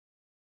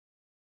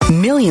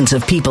Millions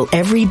of people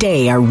every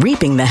day are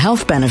reaping the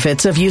health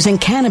benefits of using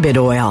cannabis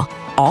oil,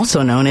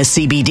 also known as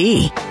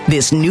CBD.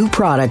 This new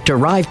product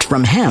derived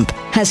from hemp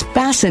has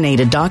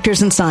fascinated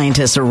doctors and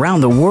scientists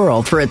around the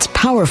world for its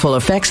powerful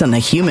effects on the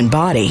human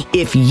body.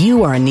 If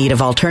you are in need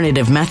of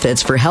alternative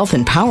methods for health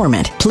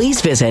empowerment, please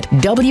visit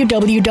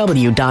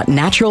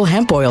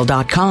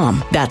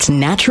www.naturalhempoil.com. That's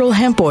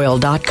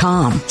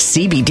naturalhempoil.com.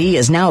 CBD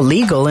is now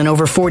legal in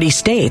over 40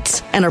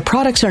 states, and our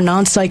products are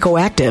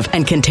non-psychoactive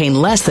and contain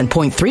less than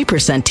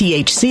 0.3%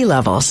 THC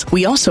levels.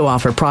 We also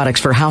offer products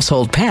for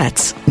household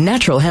pets.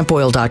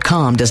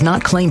 Naturalhempoil.com does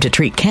not claim to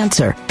treat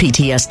cancer,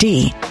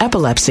 PTSD,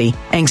 epilepsy,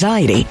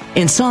 anxiety,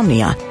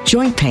 insomnia,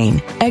 joint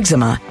pain,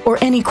 eczema, or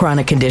any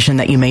chronic condition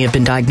that you may have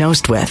been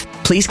diagnosed with.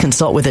 Please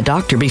consult with a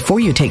doctor before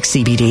you take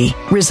CBD.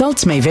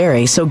 Results may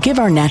vary, so give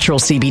our natural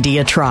CBD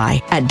a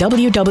try at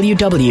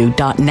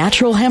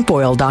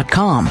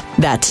www.naturalhempoil.com.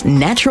 That's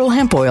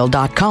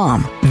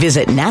naturalhempoil.com.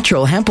 Visit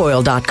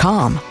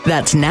naturalhempoil.com.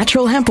 That's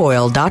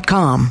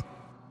naturalhempoil.com.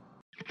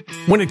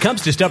 When it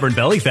comes to stubborn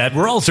belly fat,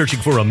 we're all searching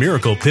for a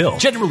miracle pill.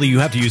 Generally, you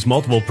have to use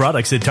multiple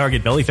products that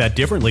target belly fat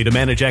differently to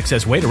manage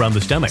excess weight around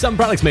the stomach. Some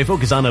products may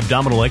focus on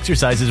abdominal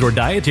exercises or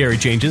dietary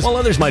changes, while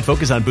others might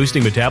focus on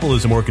boosting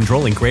metabolism or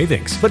controlling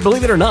cravings. But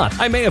believe it or not,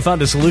 I may have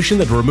found a solution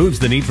that removes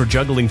the need for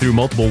juggling through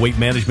multiple weight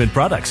management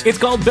products. It's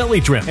called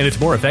Belly Trim, and it's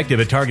more effective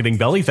at targeting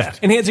belly fat,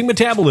 enhancing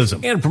metabolism,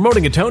 and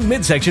promoting a toned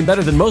midsection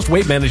better than most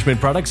weight management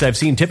products I've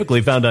seen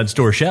typically found on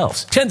store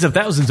shelves. Tens of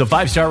thousands of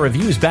 5-star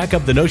reviews back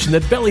up the notion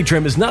that Belly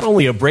Trim is not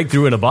only a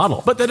breakthrough in a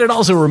bottle, but that it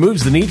also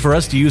removes the need for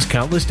us to use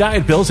countless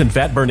diet pills and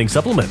fat-burning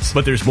supplements.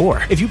 But there's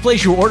more. If you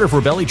place your order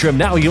for Belly Trim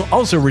now, you'll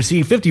also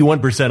receive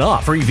 51%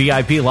 off, free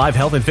VIP live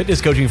health and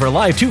fitness coaching for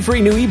life, 2 free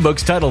new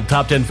ebooks titled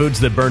Top 10 Foods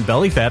That Burn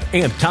Belly Fat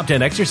and Top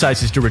 10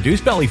 Exercises to Reduce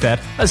Belly Fat,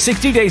 a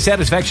 60-day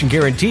satisfaction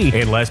guarantee,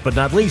 and last but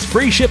not least,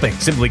 free shipping.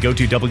 Simply go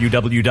to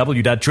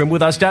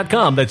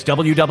www.trimwithus.com. That's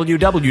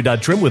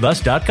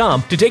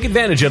www.trimwithus.com to take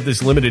advantage of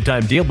this limited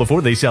time deal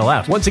before they sell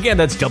out. Once again,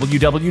 that's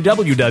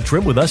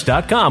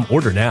www.trimwithus.com.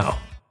 Order now.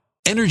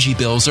 Energy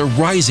bills are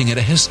rising at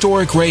a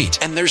historic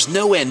rate, and there's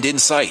no end in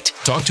sight.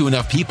 Talk to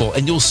enough people,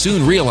 and you'll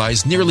soon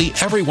realize nearly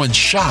everyone's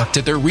shocked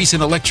at their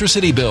recent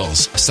electricity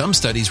bills. Some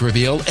studies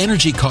reveal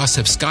energy costs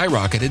have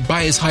skyrocketed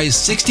by as high as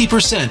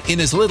 60%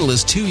 in as little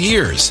as 2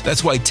 years.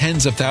 That's why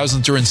tens of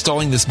thousands are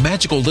installing this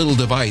magical little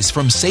device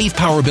from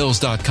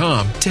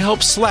SavePowerBills.com to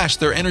help slash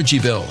their energy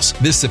bills.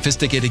 This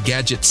sophisticated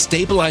gadget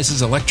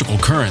stabilizes electrical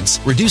currents,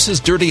 reduces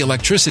dirty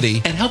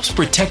electricity, and helps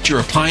protect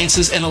your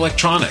appliances and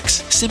electronics.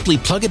 Simply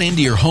plug it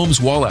into your home's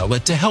wall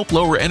outlet to help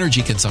lower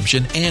energy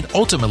consumption and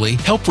ultimately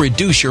help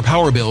reduce your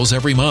power bills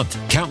every month.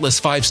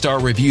 Countless 5-star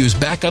reviews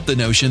back up the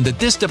notion that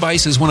this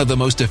device is one of the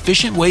most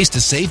efficient ways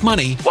to save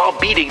money while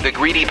beating the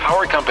greedy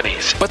power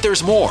companies. But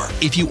there's more.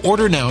 If you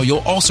order now, you'll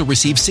also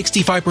receive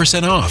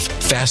 65% off,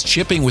 fast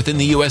shipping within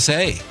the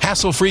USA,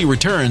 hassle-free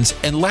returns,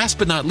 and last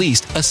but not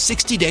least, a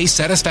 60-day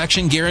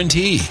satisfaction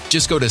guarantee.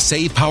 Just go to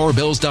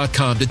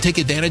SavePowerBills.com to take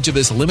advantage of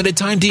this limited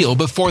time deal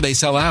before they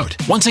sell out.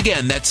 Once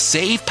again, that's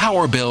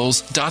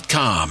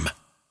SavePowerBills.com.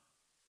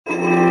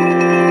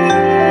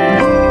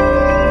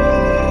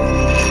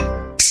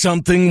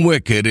 Something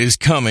wicked is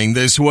coming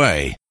this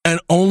way,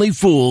 and only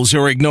fools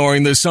are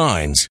ignoring the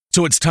signs.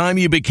 So it's time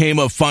you became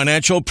a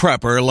financial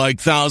prepper like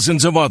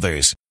thousands of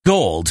others.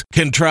 Gold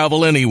can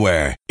travel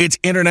anywhere. It's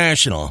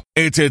international.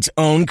 It's its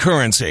own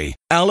currency.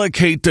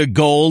 Allocate to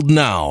gold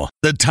now,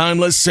 the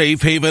timeless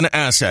safe haven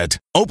asset.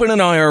 Open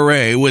an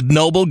IRA with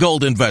Noble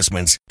Gold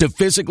Investments to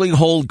physically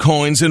hold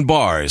coins and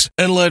bars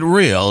and let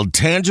real,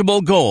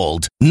 tangible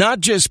gold, not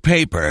just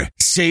paper,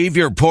 save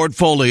your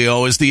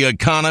portfolio as the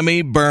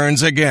economy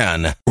burns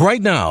again.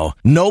 Right now,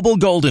 Noble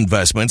Gold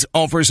Investments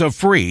offers a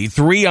free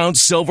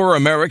 3-ounce silver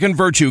American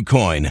Virtue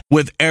coin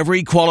with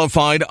every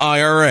qualified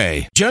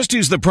IRA. Just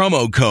use the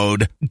promo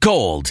code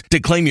GOLD to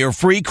claim your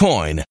free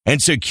coin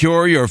and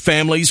secure your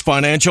family's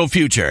financial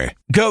future.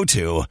 Go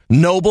to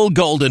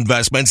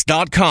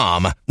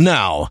noblegoldinvestments.com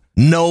now.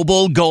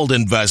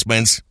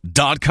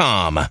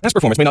 noblegoldinvestments.com. Past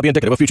performance may not be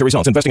indicative of future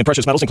results. Investing in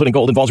precious metals, including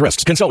gold, involves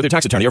risks. Consult with your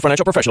tax attorney or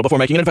financial professional before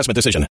making an investment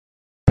decision.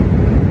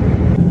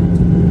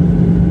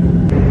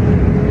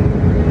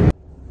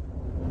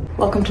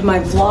 Welcome to my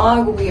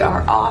vlog. We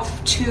are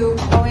off to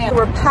OANN.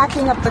 We're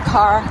packing up the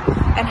car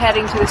and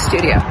heading to the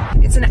studio.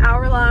 It's an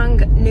hour-long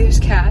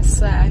newscast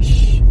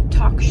slash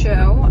talk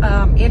show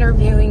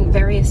interviewing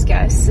various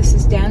guests. This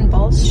is Dan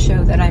Ball's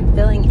show that I'm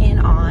filling in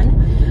on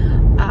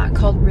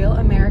called Real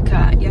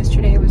America.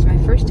 Yesterday was my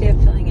first day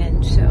of filling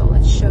in, so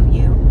let's show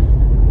you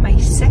my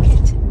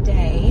second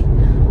day.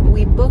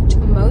 We booked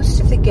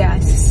most of the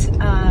guests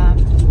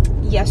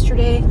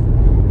yesterday.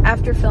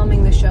 After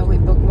filming the show, we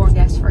booked more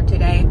guests for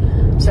today,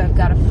 so I've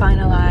got to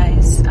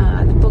finalize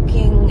the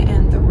booking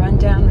and the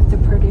rundown with the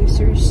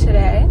producers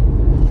today.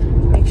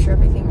 Make sure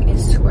everything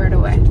is squared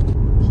away.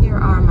 Here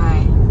are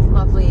my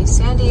lovely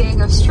San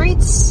Diego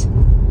streets.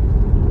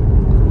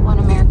 One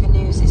American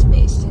News is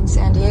based in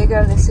San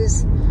Diego. This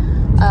is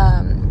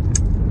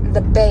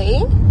the bay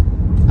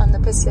on the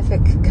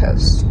Pacific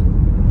coast.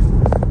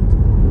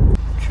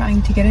 Trying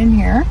trying to get in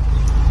here.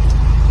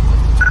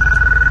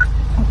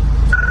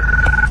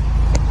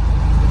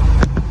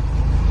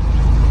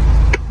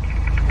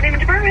 Name and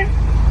department.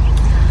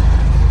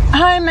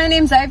 Hi, my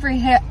name's Ivory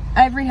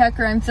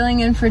Hecker. I'm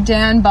filling in for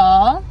Dan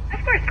Ball.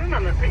 Of course, one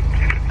moment, please.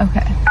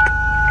 Okay.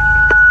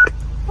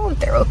 Oh,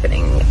 they're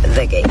opening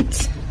the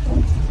gate.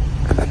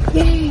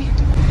 Yay.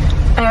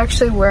 I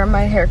actually wear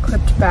my hair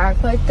clipped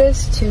back like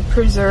this to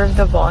preserve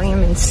the volume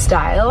and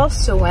style,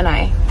 so when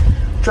I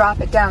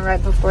drop it down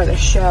right before the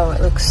show,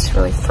 it looks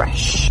really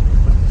fresh.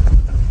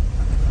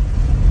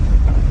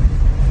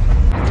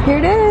 Here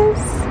it is.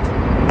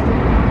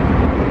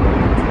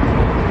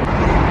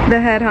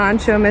 The head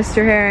honcho,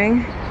 Mr.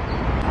 Herring.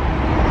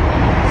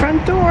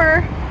 Front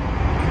door.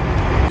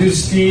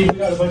 Here's Steve. We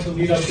got a bunch of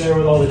lead up there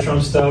with all the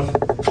Trump stuff.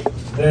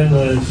 Then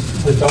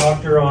the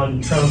doctor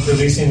on Trump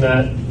releasing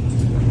that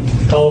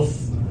health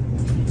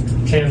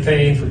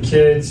campaign for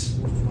kids.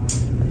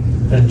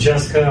 Then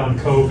Jessica on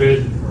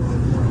COVID.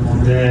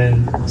 And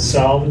then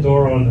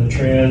Salvador on the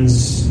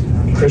trans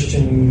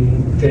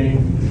Christian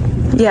thing.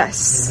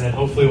 Yes. And then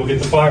hopefully we'll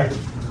get the fire.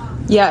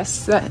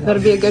 Yes,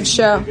 that'll be a good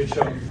show.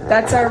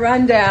 That's our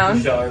rundown.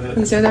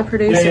 These are the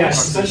producers. Yeah, she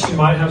said she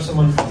might have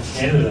someone from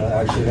Canada,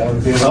 actually. That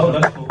would be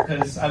that's cool,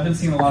 because I've been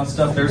seeing a lot of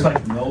stuff. There's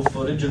like no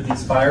footage of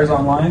these fires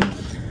online.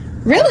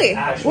 Really?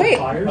 Wait.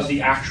 Of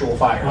the actual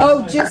fires.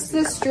 Oh, just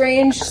the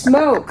strange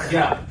smoke.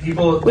 Yeah,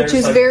 people. Which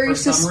is like, very for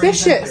some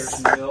suspicious.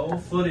 Reason, there's no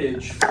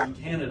footage from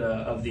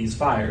Canada of these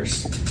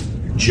fires.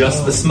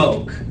 Just the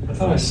smoke. I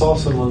thought I saw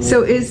someone.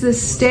 So is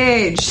this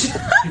staged?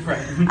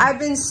 Right. I've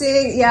been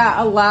seeing,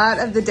 a lot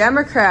of the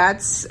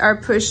Democrats are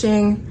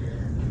pushing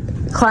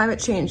climate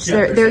change.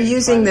 Yeah, they're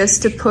using this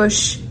to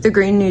push the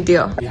Green New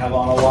Deal. We have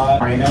on a lot.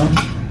 Rhino.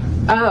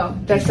 Oh,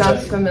 that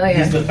sounds familiar.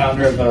 He's the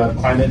founder of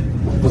Climate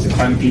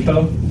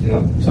Depot?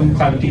 Yeah. Some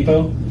Climate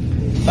Depot.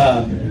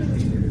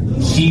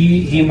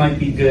 He might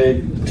be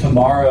good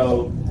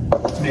tomorrow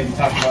to maybe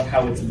talk about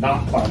how it's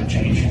not climate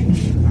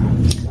change.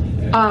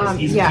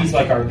 He's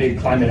like our big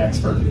climate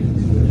expert.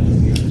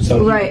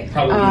 So he'd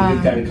probably be a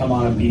good guy to come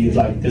on and be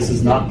like, this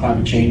is not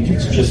climate change,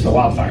 it's just a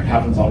wildfire. It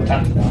happens all the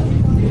time.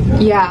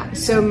 Yeah,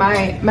 so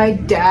my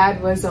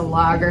dad was a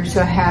logger,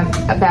 so I have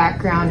a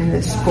background in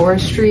this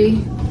forestry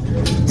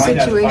My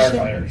dad's a situation.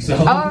 firefighter, so.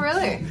 Oh,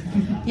 really?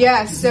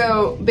 Yeah,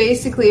 so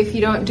basically if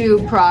you don't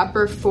do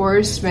proper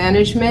forest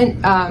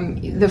management,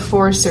 the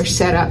forests are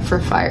set up for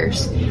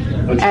fires.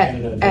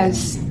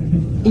 As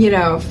you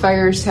know,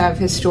 fires have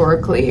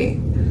historically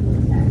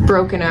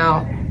broken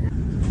out.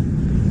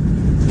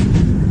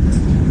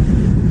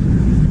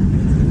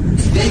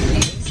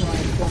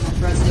 Former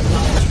President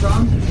Donald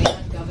Trump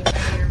and Governor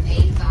Mayor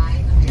paid by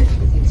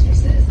American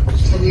extras.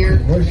 So we're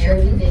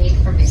American made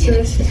from beginning. So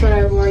this is what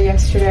I wore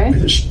yesterday.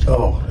 That was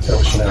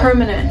Chanel.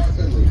 Permanent.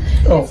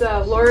 It's a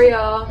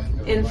L'Oreal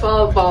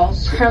Infallible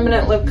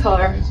permanent lip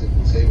color.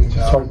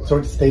 So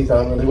it stays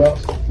on really well?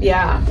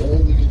 Yeah.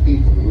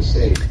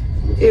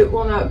 It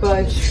will not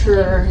budge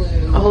for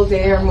a whole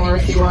day or more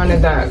if you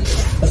wanted that.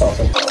 That's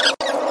awesome.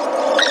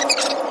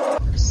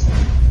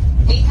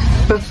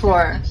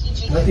 Before.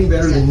 Nothing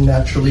better than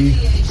naturally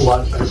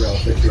blonde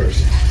eyebrows like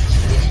yours.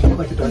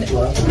 Like a dark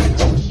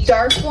blonde.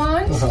 Dark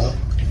blonde? Uh-huh.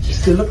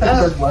 They look like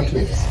dark blonde to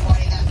me.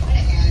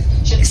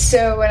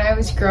 So when I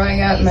was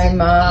growing up, my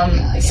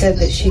mom said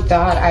that she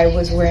thought I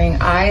was wearing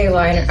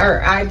eyeliner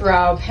or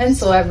eyebrow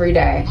pencil every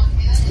day.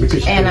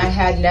 And I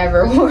had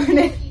never worn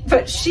it,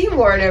 but she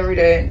wore it every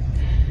day.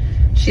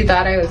 She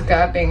thought I was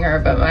copying her,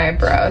 but my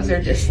brows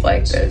are just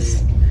like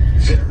this.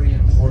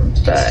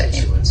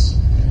 But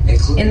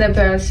in the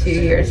past few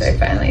years, I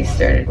finally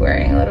started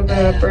wearing a little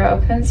bit of brow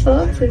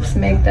pencil to just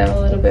make them a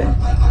little bit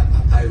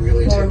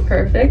more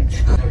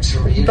perfect.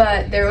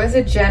 But there was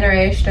a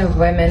generation of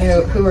women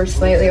who were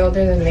slightly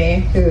older than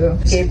me who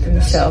gave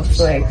themselves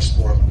like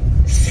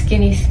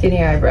skinny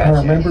eyebrows.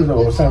 I remember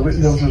those.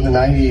 Those were the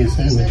 90s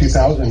and the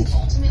 2000s.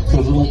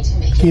 Those little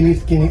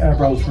skinny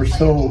eyebrows were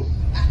so.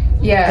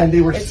 Yeah, and they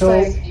were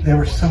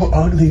so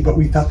ugly, but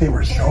we thought they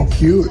were so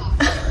cute.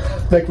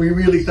 Like we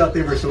really thought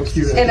they were so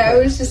cute. And I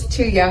was just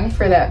too young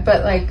for that.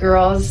 But like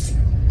girls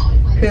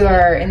who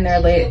are in their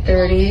late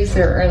 30s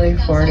or early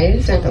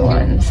 40s are the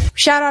ones.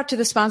 Shout out to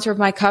the sponsor of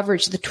my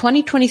coverage. The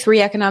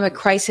 2023 economic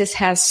crisis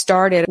has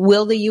started.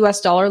 Will the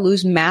U.S. dollar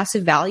lose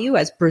massive value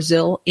as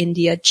Brazil,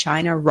 India,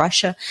 China,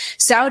 Russia,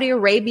 Saudi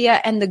Arabia,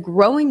 and the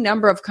growing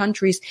number of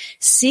countries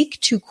seek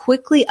to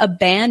quickly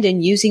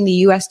abandon using the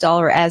U.S.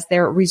 dollar as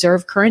their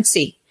reserve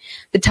currency?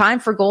 The time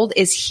for gold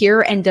is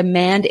here and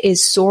demand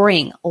is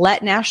soaring.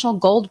 Let National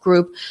Gold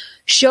Group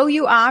show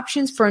you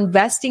options for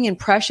investing in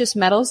precious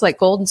metals like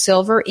gold and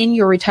silver in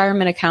your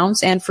retirement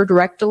accounts and for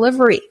direct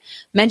delivery.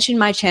 Mention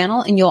my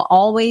channel and you'll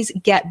always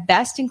get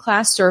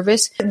best-in-class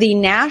service. The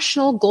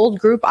National Gold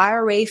Group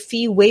IRA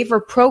fee waiver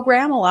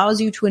program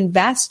allows you to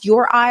invest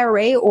your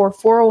IRA or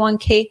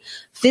 401k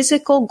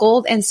physical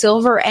gold and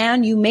silver,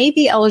 and you may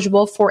be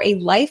eligible for a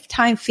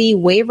lifetime fee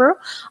waiver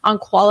on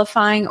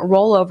qualifying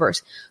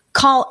rollovers.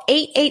 Call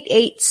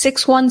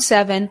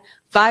 888-617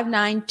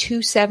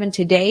 888-617-5927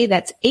 today.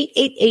 That's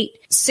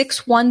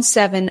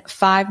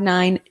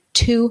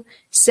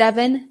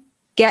 888-617-5927.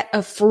 Get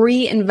a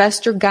free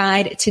investor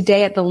guide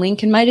today at the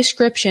link in my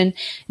description.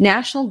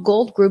 National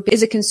Gold Group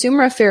is a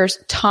Consumer Affairs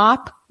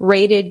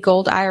top-rated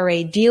gold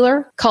IRA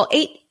dealer. Call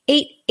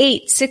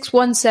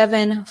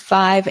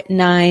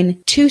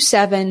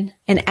 888-617-5927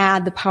 and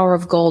add the power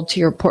of gold to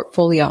your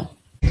portfolio.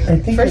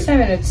 First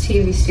time in a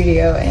TV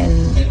studio in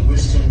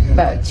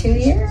about 2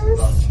 years.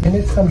 And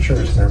I'm sure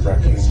it's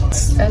nerve-wracking.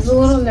 I was a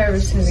little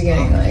nervous in the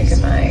beginning, like,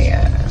 am I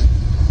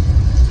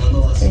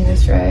doing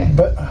this right?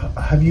 But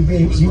you've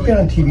been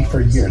on TV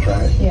for years,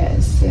 right?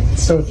 Yes.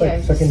 So it's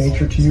like second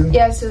nature to you?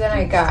 Yeah, so then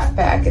I got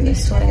back in the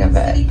swing of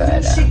it,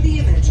 but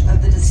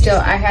still,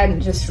 I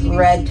hadn't just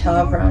read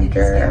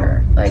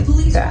teleprompter like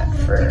that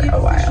for a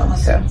while,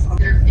 so.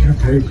 You're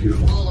very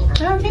beautiful. Oh,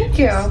 thank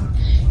you.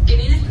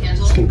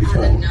 It's going to be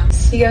fun.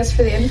 He goes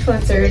for the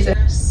influencers.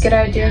 Good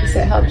idea because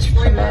it helps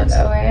promote the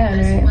OANN,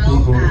 right?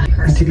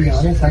 Mm-hmm. And to be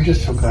honest, I'm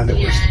just so glad that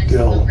we're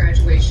still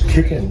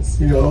kicking.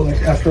 You know,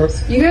 like after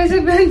you guys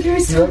have been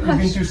through so much. We've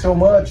been through so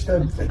much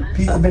that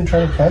people have been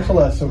trying to cancel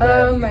us. So bad.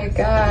 Oh my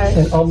gosh!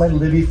 And all my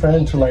Libby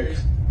friends are like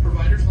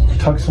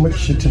talk so much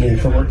shit to me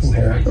for working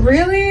here.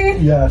 Really?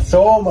 Yeah,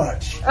 so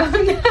much. Oh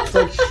no! It's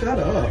like shut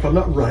up! I'm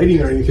not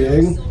writing or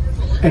anything.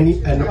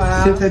 And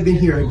wow. Since I've been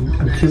here,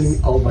 I'm killing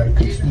all my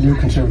new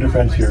conservative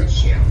friends here.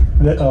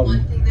 That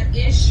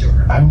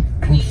I'm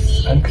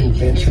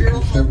convinced that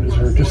conservatives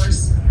are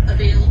just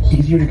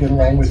easier to get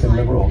along with than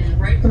liberals.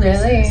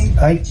 Really?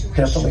 I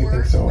definitely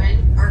think so.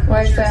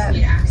 Why is that?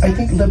 I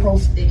think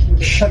liberals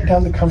shut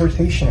down the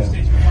conversation.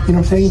 You know what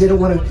I'm saying? They don't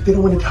want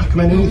to talk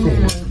about anything.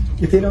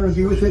 Mm-hmm. If they don't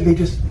agree with it, they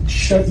just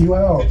shut you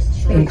out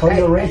and call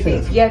you a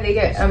racist. They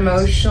get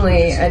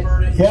emotionally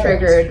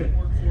triggered.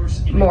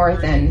 More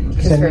than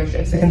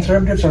conservatives. The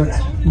conservatives are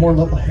more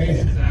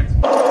level-headed.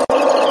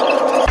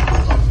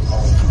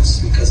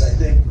 Because I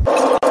think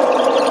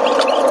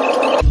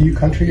you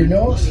contour your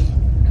nose?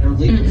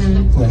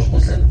 Mm-mm. No,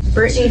 okay.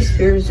 Britney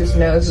Spears'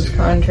 nose was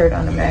contoured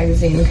on a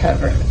magazine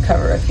cover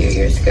a few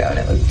years ago, and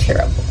it looked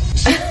terrible.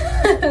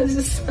 I was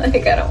just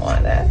like, I don't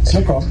want that.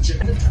 No problem.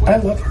 I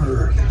love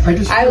her. I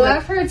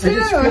love her too. I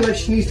just feel like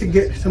she needs to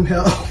get some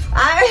help.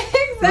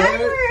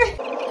 Exactly.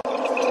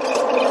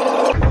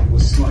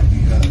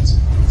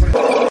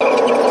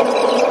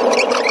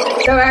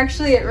 So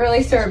actually, it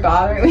really started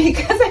bothering me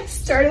because I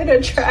started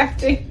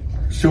attracting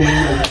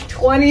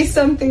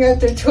 20-something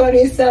after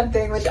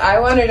 20-something, which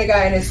I wanted a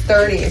guy in his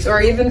 30s or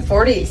even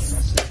 40s.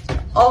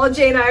 All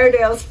Jane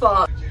Iredale's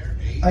fault.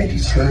 I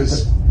just heard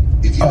that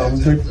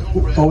the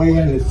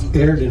OANN is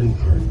aired in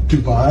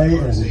Dubai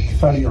and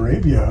Saudi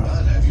Arabia.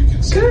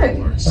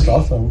 Good. That's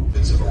awesome.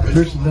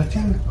 There's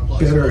nothing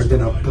better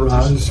than a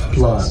bronze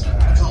blonde.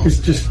 It's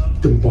just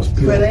the most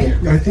beautiful. Really?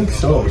 I think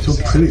so. It's so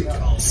pretty.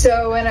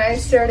 So when I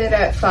started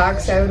at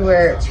Fox, I would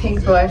wear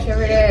pink blush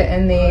every day,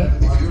 and the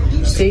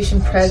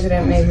station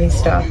president made me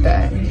stop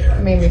that.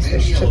 Made me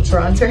switch to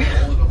bronzer,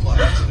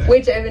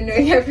 which I've been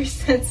doing ever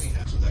since.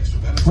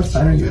 What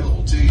sign are you?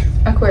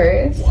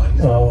 Aquarius.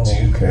 Oh,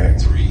 okay.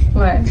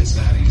 What?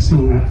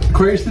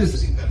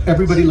 Aquariuses.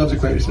 Everybody loves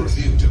Aquariuses.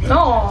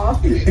 Aww.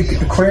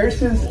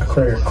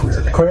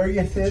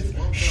 Aquariuses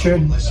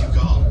should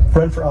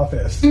run for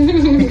office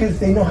because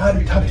they know how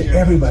to talk to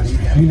everybody.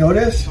 You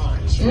notice?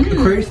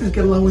 Aquariuses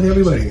get along with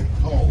everybody.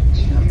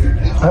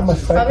 I'm a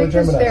psycho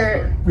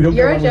Gemini.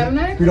 You're a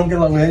Gemini? We don't get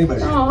along with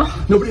anybody.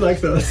 Aww. Nobody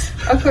likes us.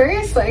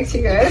 Aquarius likes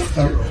you guys.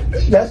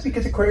 That's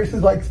because Aquarius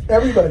likes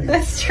everybody.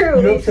 That's true.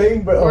 You know what I'm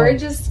saying? But we're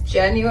just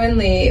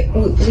genuinely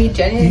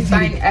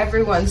find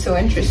everyone so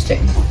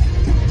interesting.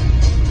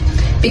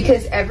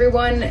 Because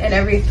everyone and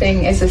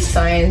everything is a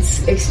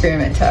science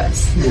experiment to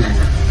us.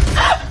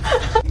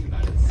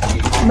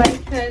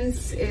 Mike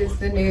Pence is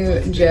the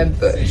new Jeb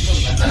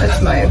Bush. That's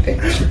my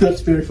opinion.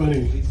 That's very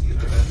funny.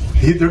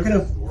 They're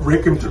gonna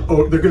rake him.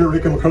 They're gonna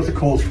rake him across the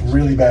coals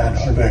really bad,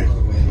 aren't they?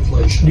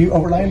 Do you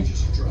overline?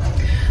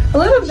 A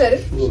little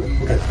bit.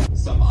 Okay.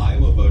 Some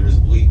Iowa voters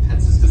believe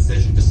Pence's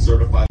decision to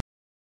certify.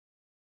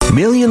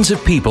 Millions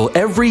of people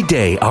every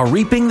day are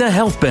reaping the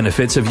health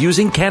benefits of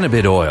using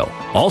cannabis oil,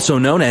 also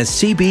known as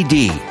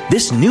CBD.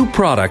 This new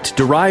product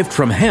derived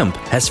from hemp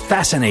has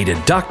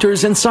fascinated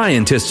doctors and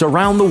scientists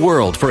around the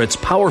world for its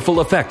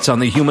powerful effects on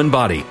the human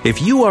body.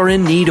 If you are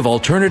in need of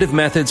alternative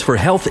methods for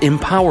health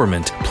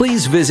empowerment,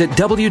 please visit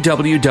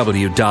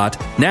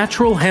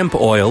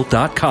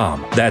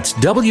www.naturalhempoil.com. That's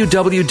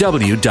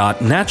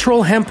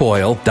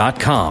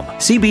www.naturalhempoil.com.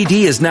 CBD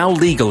is now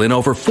legal in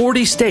over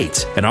 40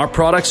 states, and our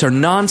products are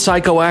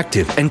non-psychoactive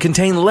and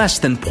contain less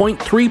than 0.3%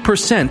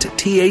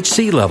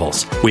 THC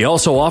levels. We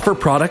also offer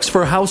products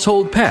for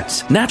household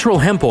pets.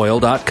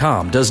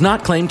 NaturalHempOil.com does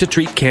not claim to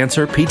treat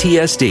cancer,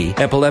 PTSD,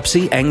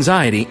 epilepsy,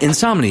 anxiety,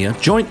 insomnia,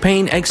 joint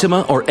pain,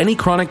 eczema, or any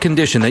chronic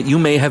condition that you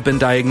may have been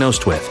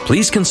diagnosed with.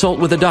 Please consult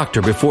with a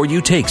doctor before you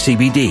take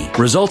CBD.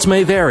 Results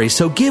may vary,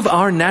 so give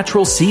our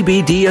natural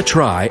CBD a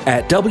try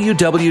at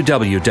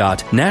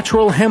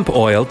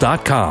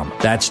www.naturalhempoil.com.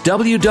 That's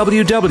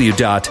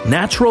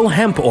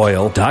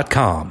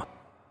www.naturalhempoil.com.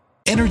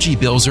 Energy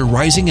bills are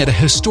rising at a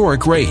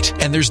historic rate,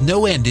 and there's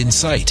no end in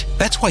sight.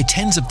 That's why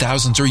tens of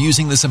thousands are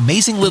using this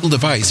amazing little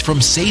device from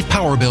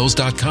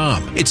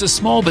SavePowerBills.com. It's a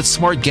small but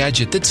smart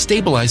gadget that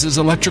stabilizes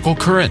electrical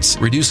currents,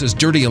 reduces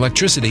dirty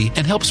electricity,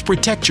 and helps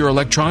protect your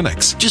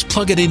electronics. Just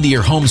plug it into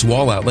your home's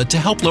wall outlet to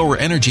help lower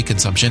energy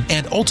consumption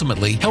and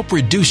ultimately help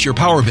reduce your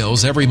power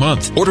bills every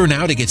month. Order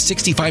now to get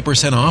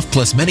 65% off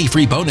plus many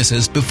free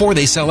bonuses before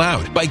they sell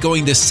out by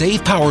going to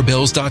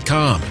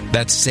SavePowerBills.com.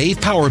 That's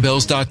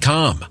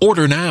SavePowerBills.com.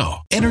 Order now.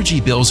 Energy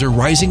bills are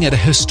rising at a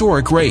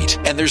historic rate,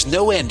 and there's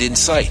no end in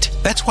sight.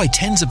 That's why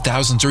tens of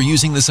thousands are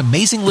using this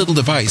amazing little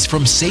device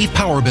from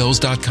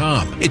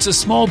SavePowerBills.com. It's a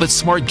small but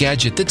smart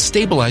gadget that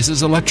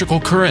stabilizes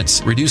electrical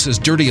currents, reduces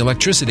dirty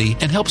electricity,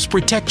 and helps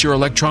protect your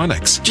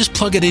electronics. Just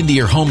plug it into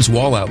your home's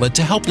wall outlet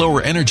to help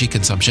lower energy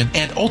consumption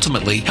and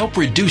ultimately help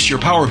reduce your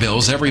power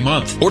bills every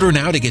month. Order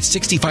now to get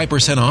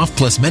 65% off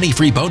plus many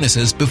free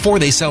bonuses before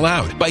they sell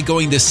out by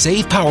going to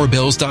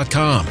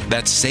SavePowerBills.com.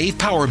 That's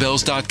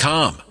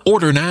SavePowerBills.com.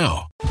 Order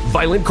now.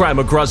 Violent crime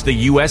across the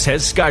U.S.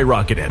 has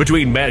skyrocketed.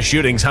 Between mass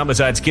shootings,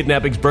 homicides,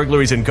 kidnappings,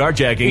 burglaries, and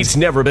carjacking, it's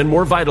never been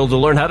more vital to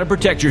learn how to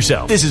protect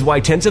yourself. This is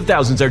why tens of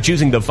thousands are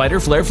choosing the Fighter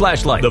Flare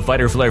flashlight. The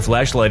Fighter Flare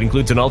flashlight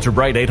includes an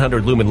ultra-bright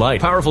 800 lumen light,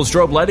 powerful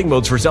strobe lighting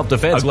modes for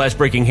self-defense, a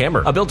glass-breaking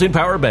hammer, a built-in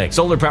power bank,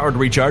 solar-powered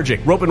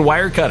recharging, rope and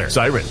wire cutter,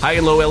 siren, high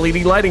and low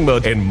LED lighting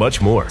mode, and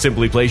much more.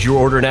 Simply place your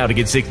order now to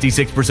get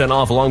 66%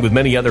 off along with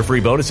many other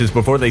free bonuses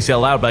before they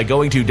sell out by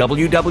going to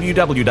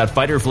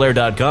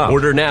www.fighterflare.com.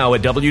 Order now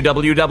at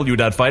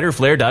www.fighterflare.com.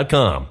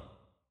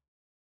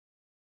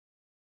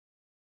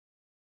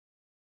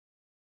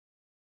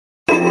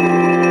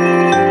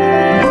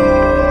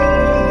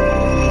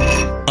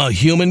 A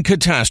human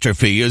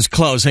catastrophe is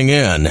closing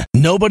in.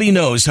 Nobody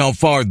knows how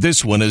far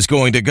this one is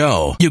going to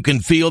go. You can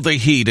feel the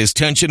heat as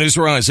tension is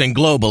rising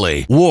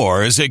globally.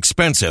 War is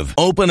expensive.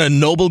 Open a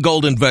Noble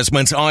Gold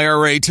Investments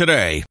IRA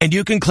today, and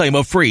you can claim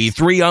a free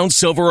 3-ounce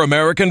silver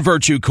American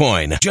Virtue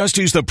coin. Just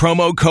use the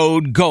promo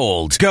code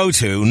GOLD. Go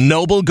to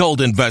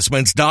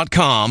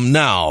noblegoldinvestments.com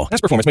now.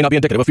 Past performance may not be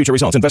indicative of future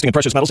results. Investing in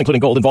precious metals,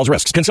 including gold, involves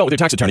risks. Consult with your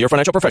tax attorney or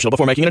financial professional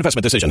before making an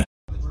investment decision.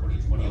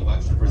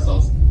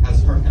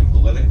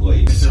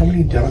 So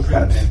many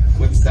Democrats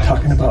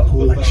talking about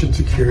election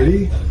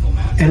security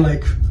and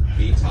like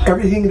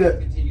everything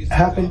that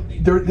happened.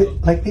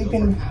 They've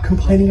been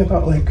complaining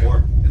about like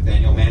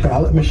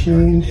ballot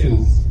machines,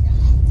 and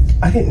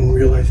I didn't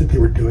realize that they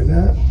were doing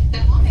that.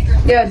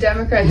 Yeah,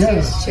 Democrats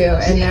used to,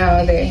 and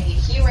now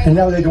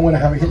they don't want to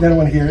have it. They don't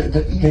want to hear it.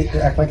 They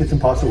act like it's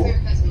impossible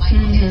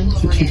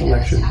to cheat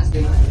election.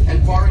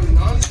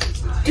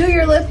 Do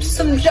your lips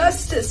some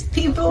justice,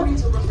 people.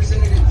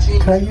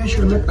 Can I use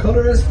your lip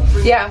color?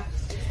 Yeah.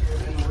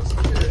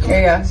 Here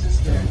you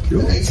go.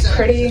 It's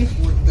pretty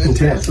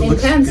intense. It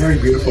looks very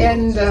beautiful.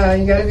 And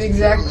you gotta be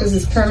exact because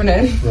it's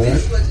permanent.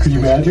 Right? Could you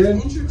imagine?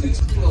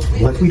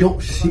 Like we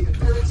don't see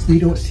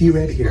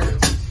red here.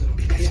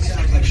 Because it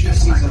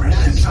doesn't like red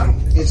lips on.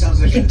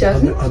 It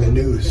doesn't? On the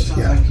news,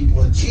 yeah.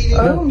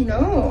 Oh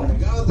no.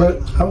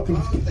 But I don't think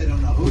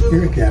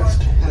you're a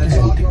guest, and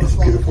it's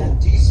beautiful.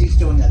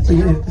 But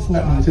yeah, it's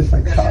not news, it's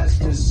like talk.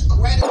 So.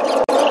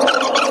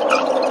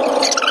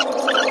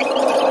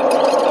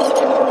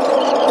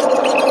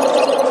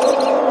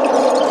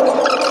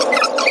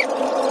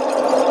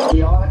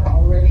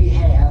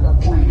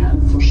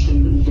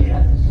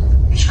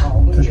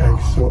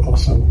 So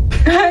awesome.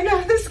 I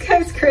know, this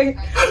guy's great.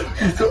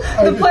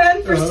 The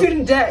plan for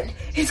student debt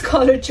is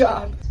called a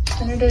job.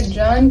 Senator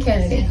John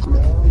Kennedy.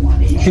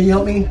 Can you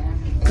help me?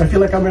 I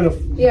feel like I'm gonna.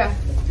 Yeah.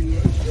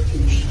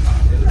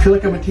 I feel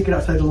like I'm gonna take it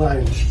outside the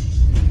lines.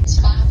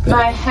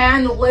 My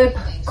hand-lip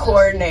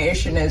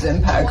coordination is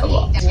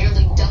impeccable.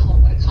 Nearly double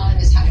what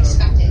economists had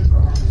expected.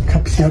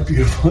 See how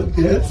beautiful it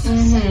is?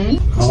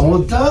 Mm-hmm. All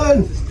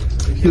done.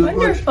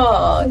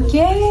 Wonderful.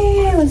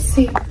 Yay. Let's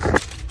see.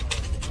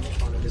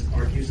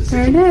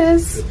 There it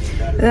is.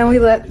 And then we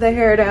let the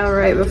hair down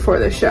right before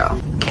the show.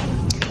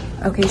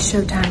 Okay,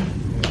 showtime.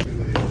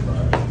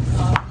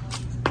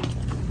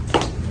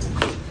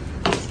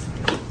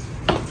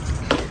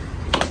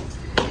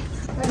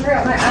 I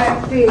forgot my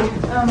IFB.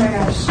 Oh my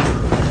gosh.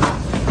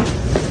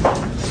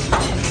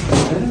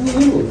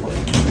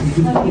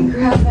 Let me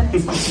grab that.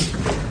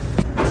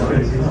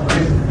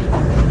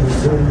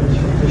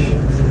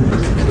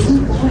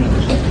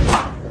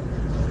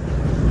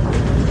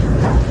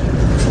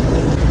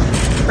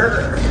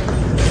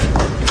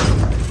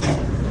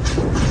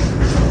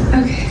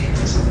 Okay.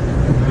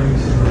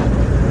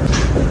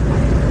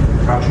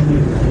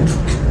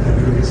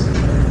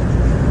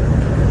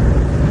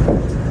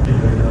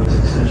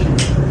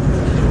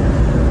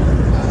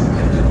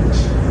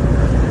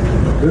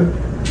 Good?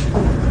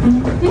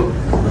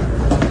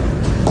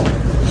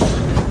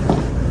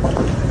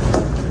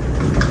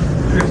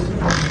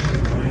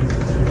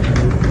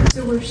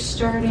 So we're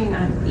starting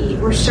on E.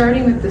 We're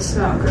starting with the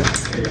smoke.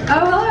 Oh,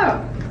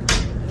 hello.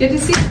 Good to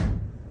see you.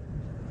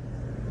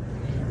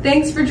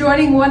 Thanks for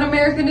joining One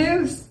America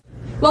News.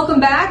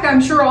 Welcome back.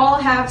 I'm sure all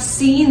have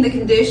seen the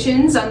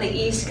conditions on the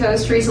East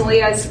Coast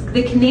recently as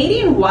the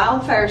Canadian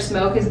wildfire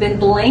smoke has been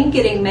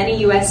blanketing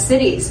many U.S.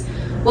 cities.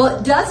 Well,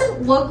 it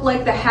doesn't look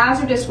like the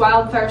hazardous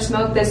wildfire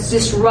smoke that's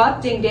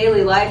disrupting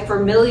daily life for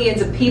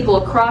millions of people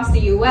across the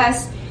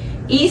U.S.,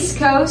 East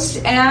Coast,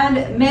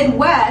 and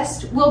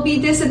Midwest will be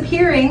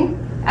disappearing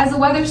as the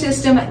weather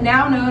system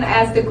now known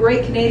as the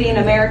Great Canadian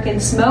American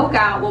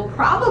Smokeout will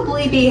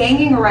probably be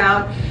hanging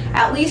around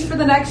at least for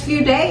the next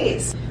few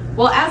days.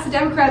 Well, as the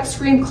Democrats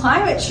scream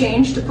climate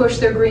change to push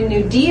their Green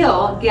New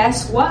Deal,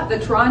 guess what? The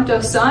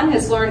Toronto Sun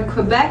has learned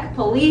Quebec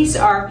police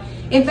are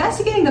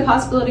investigating the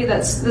possibility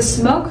that the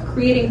smoke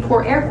creating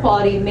poor air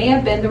quality may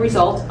have been the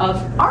result of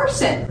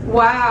arson.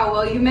 Wow,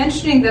 well, you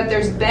mentioning that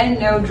there's been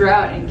no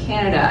drought in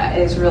Canada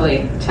is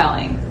really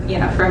telling. You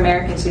know, for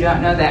Americans who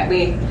don't know that,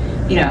 we,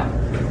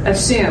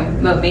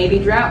 assume that maybe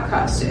drought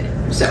caused it.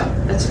 So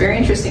that's very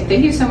interesting.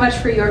 Thank you so much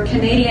for your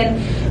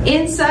Canadian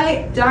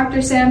insight,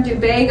 Dr. Sam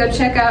Dubé. Go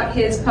check out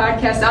his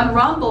podcast on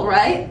Rumble,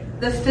 right?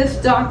 The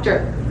Fifth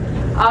Doctor.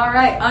 All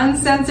right,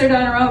 uncensored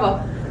on Rumble.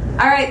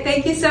 All right,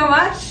 thank you so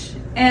much,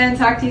 and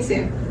talk to you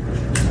soon.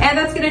 And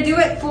that's going to do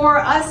it for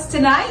us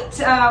tonight.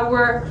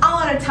 We're all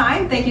out of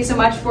time. Thank you so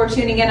much for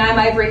tuning in. I'm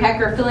Ivory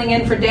Hecker, filling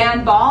in for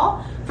Dan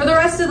Ball. For the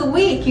rest of the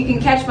week, you can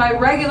catch my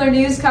regular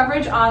news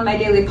coverage on my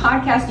daily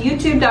podcast,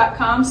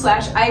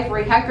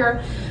 youtube.com/Ivory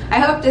Hecker. I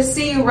hope to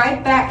see you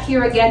right back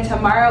here again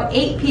tomorrow,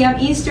 8 p.m.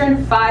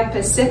 Eastern, 5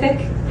 Pacific.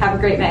 Have a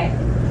great night.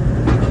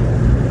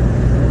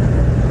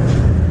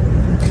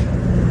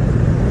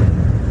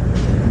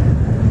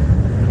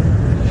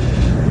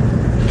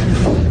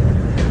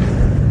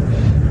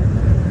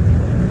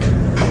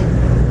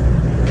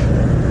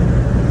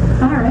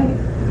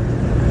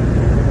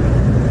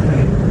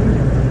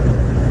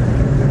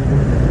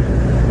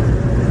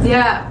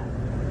 Yeah.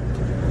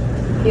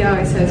 He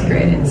always has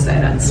great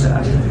insight on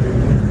stuff.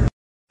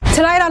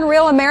 Tonight on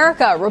Real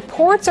America,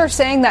 reports are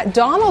saying that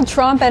Donald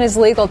Trump and his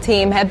legal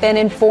team have been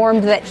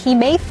informed that he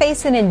may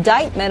face an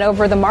indictment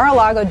over the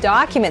Mar-a-Lago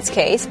documents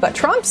case, but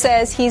Trump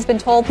says he's been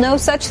told no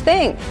such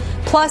thing.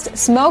 Plus,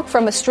 smoke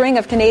from a string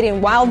of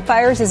Canadian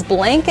wildfires is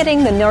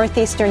blanketing the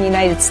northeastern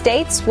United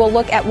States. We'll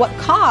look at what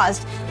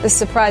caused this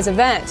surprise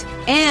event.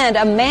 And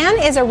a man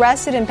is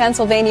arrested in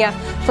Pennsylvania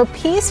for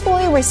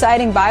peacefully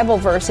reciting Bible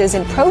verses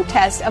in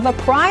protest of a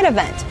pride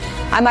event.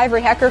 I'm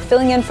Ivory Hecker,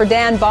 filling in for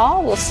Dan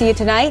Ball. We'll see you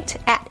tonight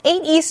at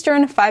 8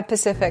 Eastern, 5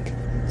 Pacific.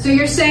 So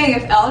you're saying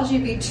if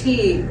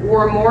LGBT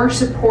were more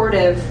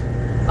supportive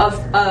of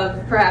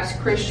perhaps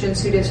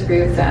Christians who disagree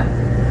with them,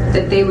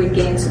 that they would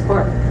gain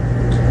support?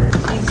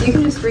 You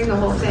can just bring the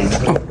whole thing.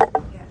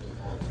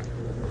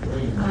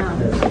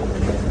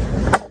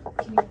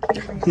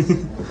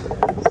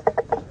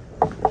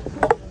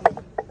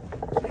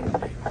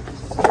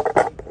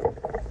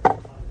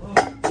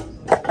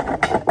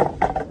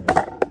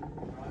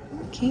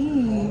 Can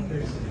you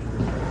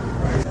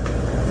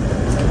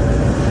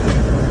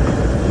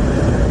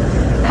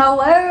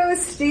Hello,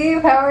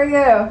 Steve. How are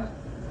you?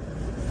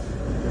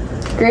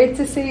 Great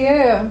to see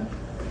you.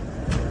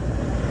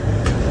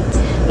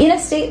 In a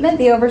statement,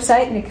 the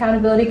Oversight and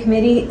Accountability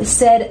Committee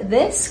said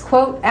this,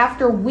 quote,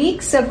 after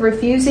weeks of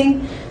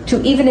refusing to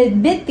even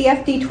admit the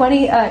FD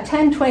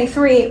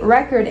 1023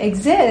 record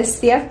exists,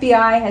 the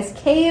FBI has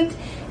caved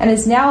and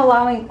is now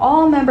allowing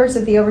all members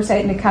of the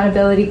Oversight and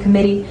Accountability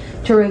Committee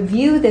to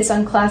review this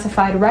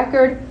unclassified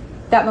record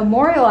that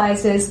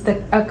memorializes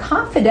a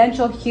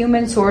confidential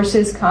human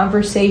sources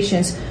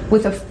conversations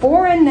with a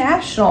foreign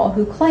national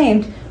who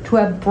claimed to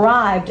have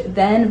bribed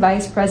then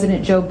Vice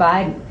President Joe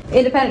Biden.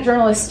 Independent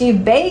journalist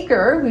Steve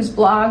Baker, whose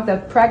blog, The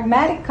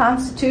Pragmatic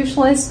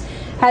Constitutionalist,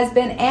 has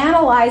been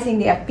analyzing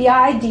the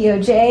FBI,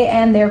 DOJ,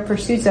 and their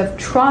pursuits of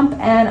Trump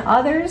and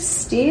others.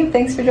 Steve,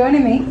 thanks for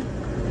joining me.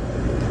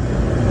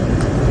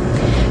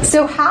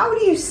 So how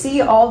do you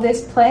see all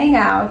this playing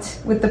out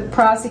with the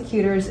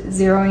prosecutors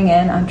zeroing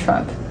in on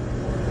Trump?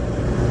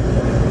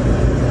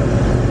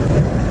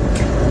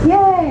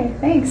 Yay,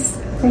 thanks.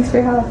 Thanks for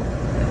your help.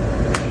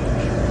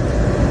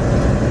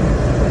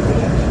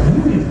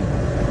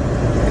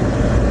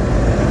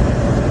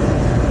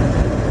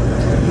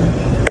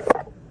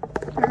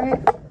 All right.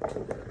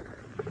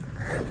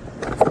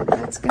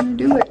 That's going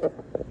to do it.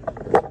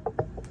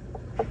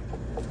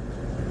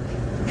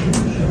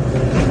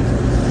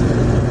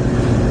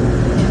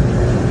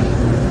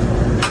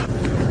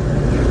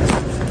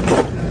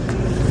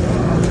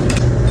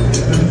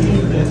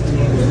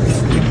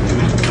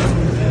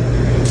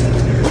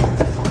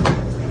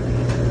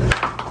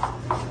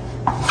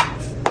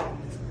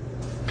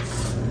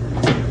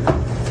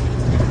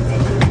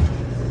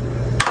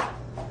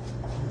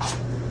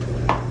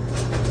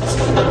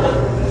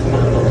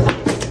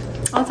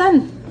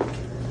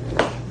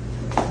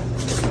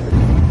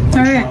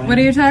 What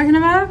are you talking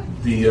about?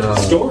 The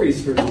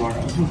stories for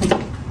tomorrow.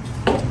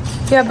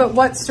 Yeah, but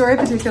what story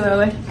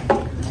particularly?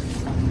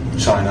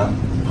 China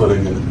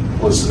putting a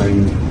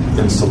listening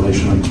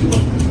installation in Cuba.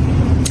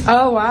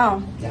 Oh,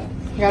 wow. Yeah.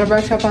 You gotta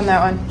brush up on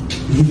that one.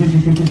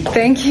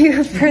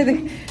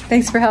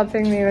 Thanks for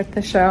helping me with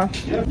the show.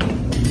 Yep.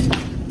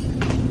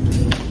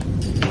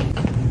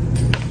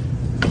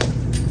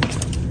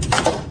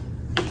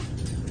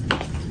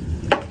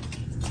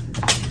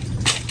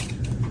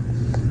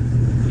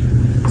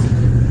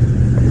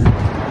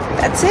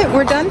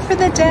 for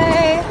the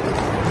day.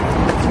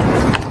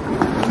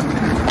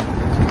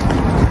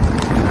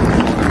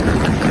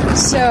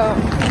 So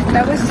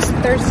that was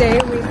Thursday.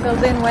 We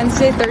filled in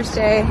Wednesday,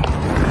 Thursday.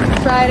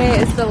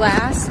 Friday is the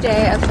last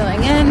day of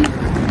filling in.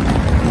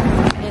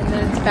 And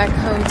then it's back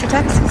home to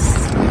Texas.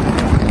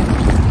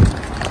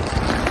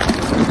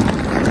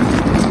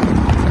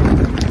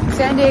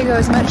 San Diego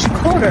is much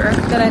colder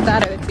than I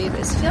thought it would be, but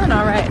it's feeling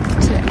all right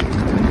today.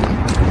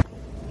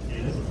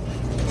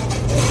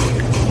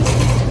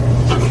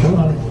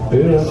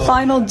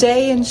 Final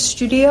day in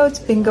studio. It's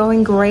been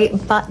going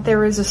great, but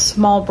there is a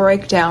small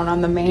breakdown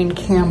on the main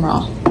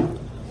camera,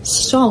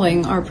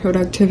 stalling our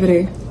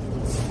productivity.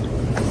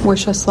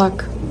 Wish us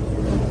luck.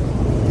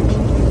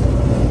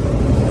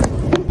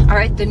 All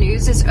right, the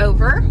news is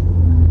over.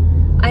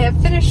 I have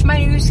finished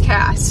my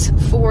newscasts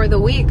for the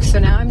week, so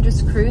now I'm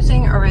just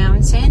cruising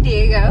around San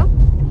Diego,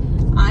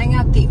 eyeing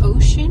out the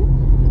ocean.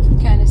 You can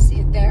kind of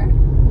see it there.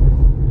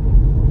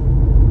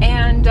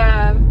 And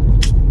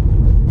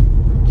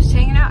just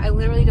hanging out. I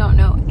literally don't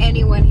know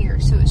anyone here,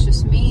 so it's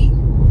just me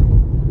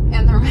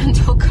and the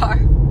rental car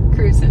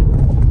cruising.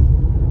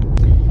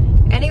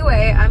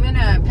 Anyway, I'm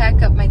gonna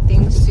pack up my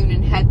things soon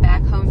and head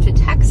back home to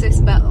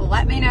Texas, but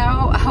let me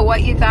know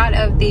what you thought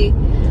of the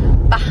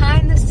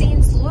behind the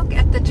scenes look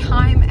at the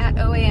time at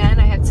OANN.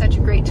 I had such a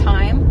great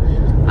time.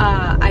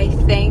 I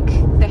thank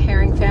the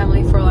Herring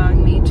family for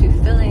allowing me to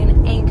fill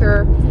in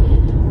anchor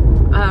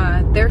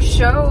their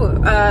show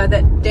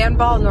that Dan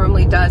Ball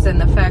normally does,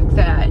 and the fact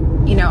that,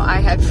 you know,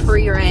 I had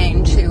free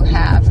reign to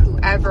have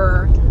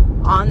whoever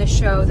on the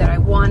show that I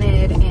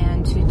wanted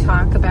and to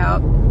talk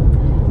about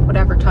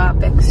whatever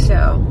topic.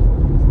 So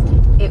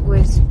it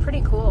was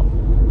pretty cool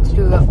to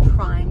do a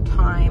prime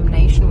time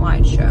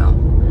nationwide show.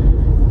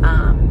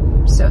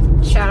 So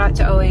shout out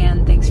to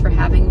OANN. Thanks for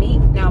having me.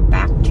 Now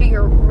back to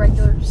your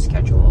regular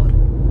scheduled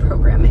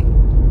programming.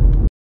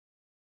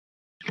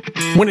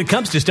 When it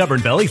comes to stubborn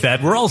belly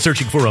fat, we're all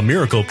searching for a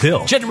miracle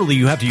pill. Generally,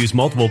 you have to use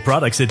multiple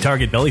products that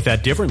target belly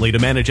fat differently to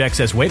manage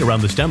excess weight around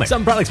the stomach.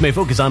 Some products may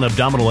focus on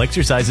abdominal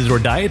exercises or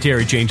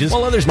dietary changes,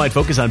 while others might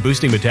focus on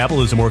boosting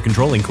metabolism or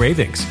controlling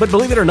cravings. But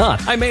believe it or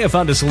not, I may have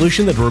found a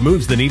solution that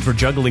removes the need for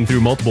juggling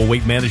through multiple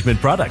weight management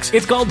products.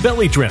 It's called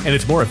Belly Trim, and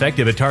it's more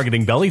effective at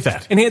targeting belly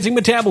fat, enhancing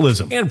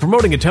metabolism, and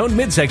promoting a toned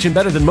midsection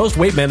better than most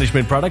weight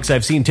management products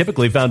I've seen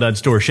typically found on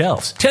store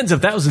shelves. Tens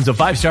of thousands of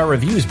 5-star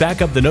reviews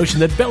back up the notion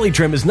that Belly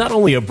Trim is not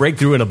only a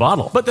breakthrough in a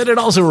bottle, but that it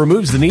also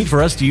removes the need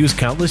for us to use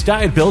countless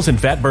diet pills and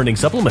fat-burning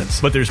supplements.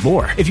 But there's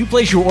more. If you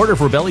place your order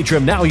for Belly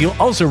Trim now, you'll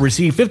also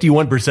receive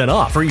 51%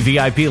 off, free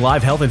VIP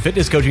live health and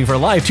fitness coaching for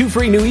life, 2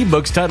 free new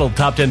ebooks titled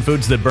Top 10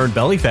 Foods That Burn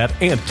Belly Fat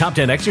and Top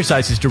 10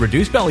 Exercises to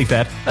Reduce Belly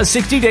Fat, a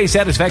 60-day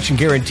satisfaction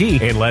guarantee,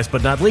 and last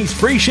but not least,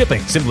 free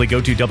shipping. Simply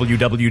go to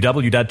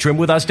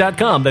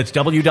www.trimwithus.com. That's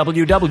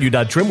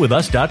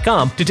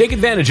www.trimwithus.com to take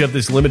advantage of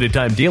this limited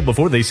time deal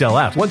before they sell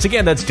out. Once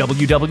again, that's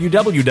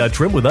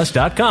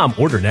www.trimwithus.com.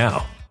 Order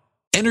now.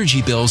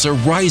 Energy bills are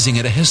rising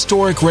at a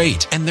historic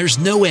rate, and there's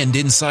no end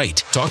in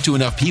sight. Talk to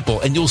enough people,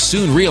 and you'll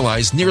soon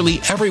realize nearly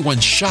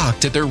everyone's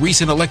shocked at their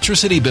recent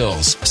electricity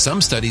bills.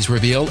 Some studies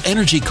reveal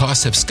energy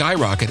costs have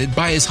skyrocketed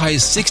by as high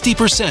as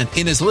 60%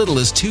 in as little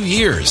as 2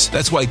 years.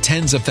 That's why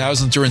tens of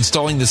thousands are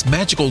installing this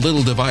magical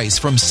little device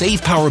from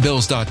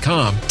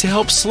SavePowerBills.com to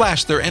help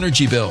slash their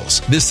energy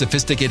bills. This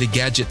sophisticated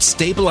gadget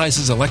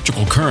stabilizes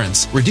electrical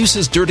currents,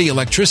 reduces dirty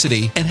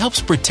electricity, and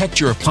helps protect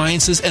your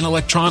appliances and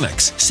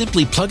electronics.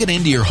 Simply plug it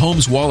into your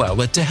home's wall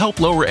outlet to help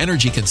lower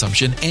energy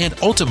consumption and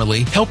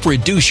ultimately help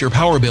reduce your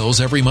power bills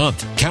every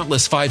month.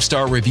 Countless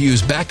 5-star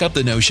reviews back up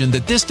the notion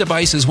that this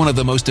device is one of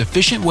the most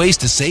efficient ways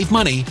to save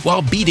money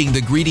while beating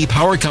the greedy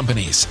power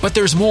companies. But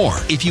there's more.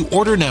 If you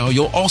order now,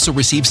 you'll also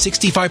receive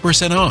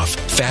 65% off,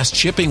 fast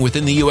shipping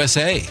within the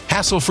USA,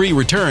 hassle-free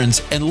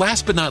returns, and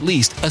last but not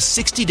least, a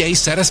 60-day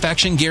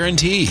satisfaction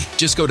guarantee.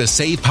 Just go to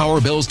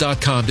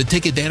SavePowerBills.com to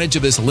take advantage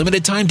of this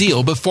limited time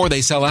deal before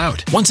they sell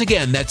out. Once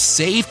again, that's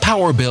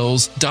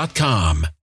SavePowerBills.com.